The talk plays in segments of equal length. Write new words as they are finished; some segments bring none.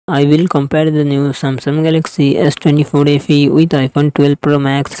I will compare the new Samsung Galaxy S24 FE with iPhone 12 Pro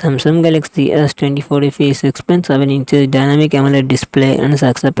Max. Samsung Galaxy S24 FE is 6.7 inches dynamic AMOLED display and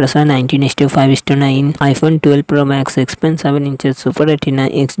success ratio 19:5:9. iPhone 12 Pro Max 6.7 inches Super Retina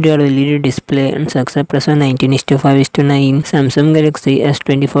XDR LED display and success ratio 19:5:9. Samsung Galaxy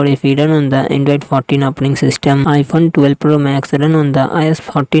S24 FE run on the Android 14 operating system. iPhone 12 Pro Max run on the iOS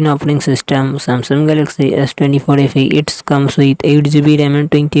 14 operating system. Samsung Galaxy S24 FE it comes with 8GB RAM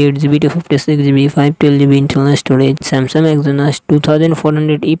and 28GB to 56GB 512GB internal storage. Samsung Exynos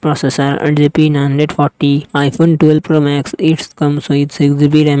 2400E processor and GP 940. iPhone 12 Pro Max it comes with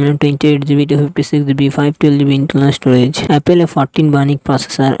 6GB RAM and 28GB to 56GB 512GB internal storage. Apple A14 Bionic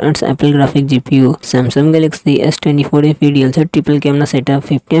processor and Apple graphic GPU. Samsung Galaxy S24 FE DLZ triple camera setup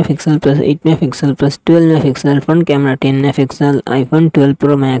 50MP plus 8MP plus 12MP front camera 10MP. iPhone 12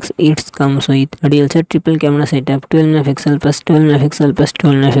 Pro Max it comes with DLZ triple camera setup 12MP plus 12MP plus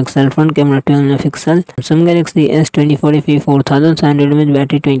 12MP front camera 12MP. Samsung Galaxy S24 FE 4700 mAh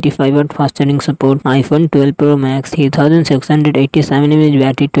battery 25W fast charging support. iPhone 12 Pro Max 3687 mAh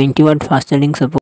battery 20W fast charging support.